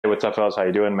Hey, what's up, fellas? How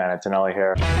you doing? Man, it's Anelli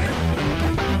here.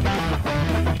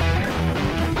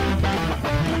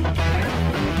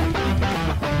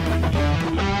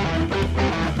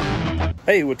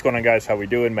 Hey, what's going on, guys? How we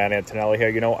doing? Matt Antonelli here.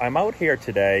 You know, I'm out here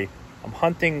today. I'm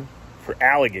hunting for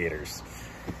alligators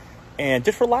and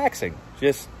just relaxing,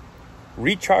 just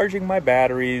recharging my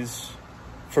batteries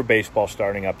for baseball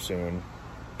starting up soon.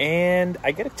 And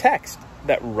I get a text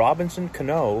that Robinson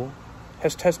Cano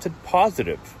has tested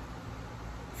positive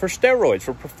for steroids,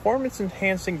 for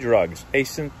performance-enhancing drugs, a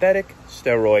synthetic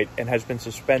steroid, and has been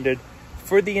suspended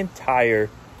for the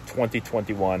entire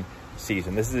 2021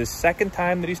 season. This is his second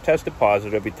time that he's tested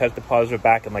positive. He tested positive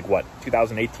back in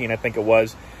 2018, I think it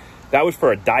was. That was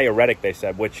for a diuretic, they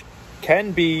said, which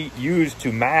can be used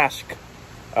to mask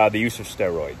the use of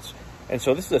steroids. And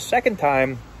so this is the second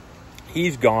time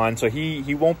he's gone, so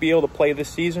he won't be able to play this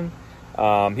season.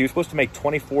 He was supposed to make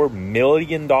 $24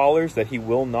 million that he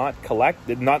will not collect.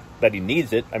 Not that he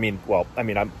needs it.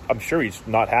 I'm sure he's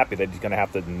not happy that he's going to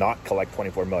have to not collect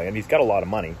 $24 million. He's got a lot of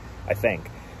money, I think.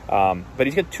 But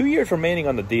he's got 2 years remaining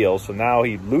on the deal, so now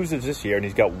he loses this year, and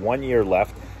he's got 1 year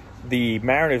left. The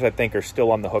Mariners, I think, are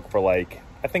still on the hook for I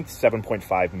think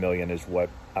 $7.5 million is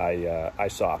what I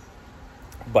saw.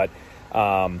 But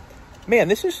man,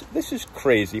 this is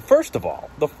crazy. First of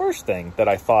all, the first thing that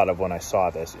I thought of when I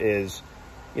saw this is,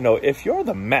 you know, if you're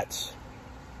the Mets,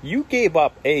 you gave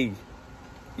up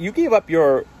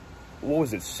your, what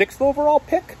was it, 6th overall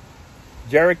pick?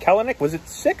 Jared Kelenic, was it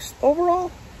 6th overall?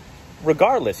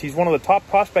 Regardless, he's one of the top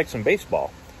prospects in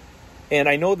baseball. And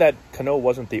I know that Cano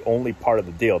wasn't the only part of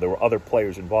the deal. There were other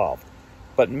players involved.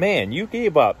 But man, you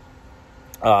gave up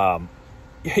your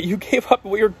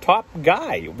top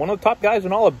guy, one of the top guys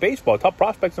in all of baseball, top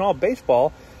prospects in all of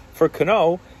baseball for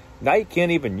Cano. Now you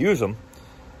can't even use him.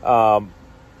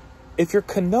 If you're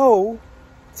Cano,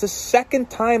 it's the second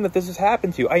time that this has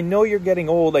happened to you. I know you're getting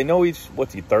old. I know he's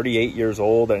 38 years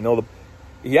old. I know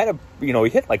he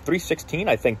hit 316,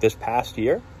 I think, this past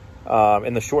year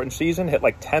in the shortened season, hit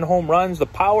 10 home runs. The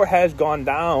power has gone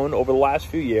down over the last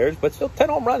few years, but still 10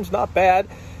 home runs, not bad.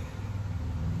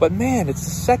 But man, it's the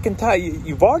second time.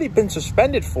 You've already been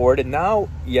suspended for it, and now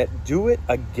yet do it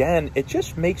again. It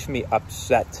just makes me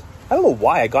upset. I don't know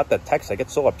why I got that text. I get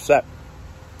so upset.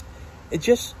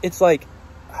 It's like,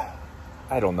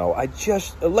 I don't know.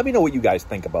 Let me know what you guys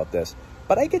think about this.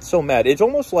 But I get so mad. It's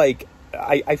almost like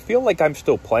I feel like I'm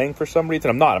still playing for some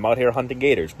reason. I'm not. I'm out here hunting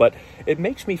gators. But it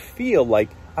makes me feel like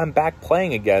I'm back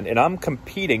playing again, and I'm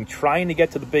competing, trying to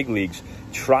get to the big leagues,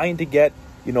 trying to get,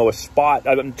 a spot.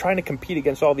 I'm trying to compete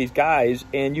against all these guys,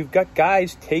 and you've got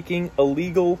guys taking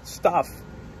illegal stuff,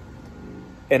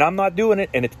 and I'm not doing it,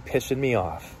 and it's pissing me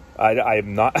off.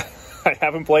 I'm not. I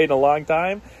haven't played in a long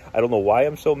time. I don't know why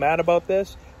I'm so mad about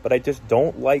this, but I just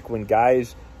don't like when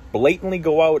guys blatantly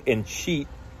go out and cheat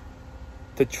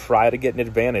to try to get an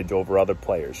advantage over other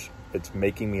players. It's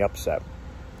making me upset.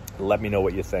 Let me know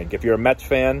what you think. If you're a Mets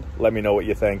fan, let me know what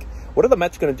you think. What are the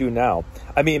Mets going to do now?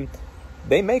 I mean,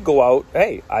 they may go out.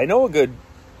 Hey, I know a good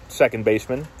second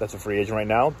baseman that's a free agent right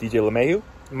now, DJ LeMahieu,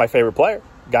 my favorite player.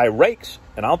 Guy rakes,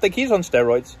 and I don't think he's on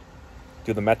steroids.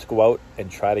 Do the Mets go out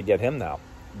and try to get him now?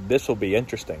 This will be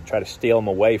interesting. Try to steal him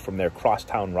away from their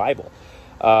crosstown rival.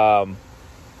 I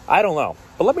don't know.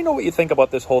 But let me know what you think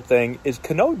about this whole thing. Is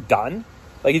Cano done?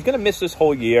 He's going to miss this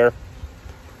whole year.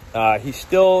 He's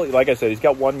still, like I said, he's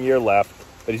got 1 year left.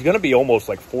 But he's going to be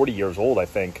almost 40 years old, I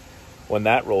think, when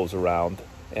that rolls around.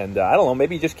 And I don't know,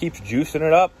 maybe he just keeps juicing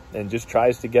it up and just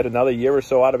tries to get another year or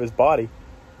so out of his body.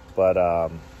 But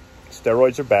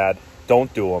steroids are bad.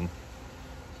 Don't do them.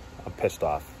 I'm pissed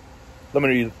off. Let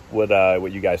me know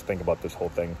what you guys think about this whole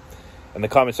thing in the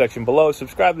comment section below.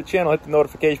 Subscribe to the channel, hit the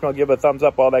notification bell, give it a thumbs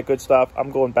up, all that good stuff.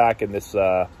 I'm going back in this,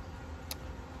 where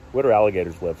do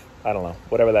alligators live? I don't know.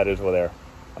 Whatever that is over there.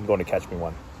 I'm going to catch me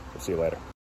one. We'll see you later.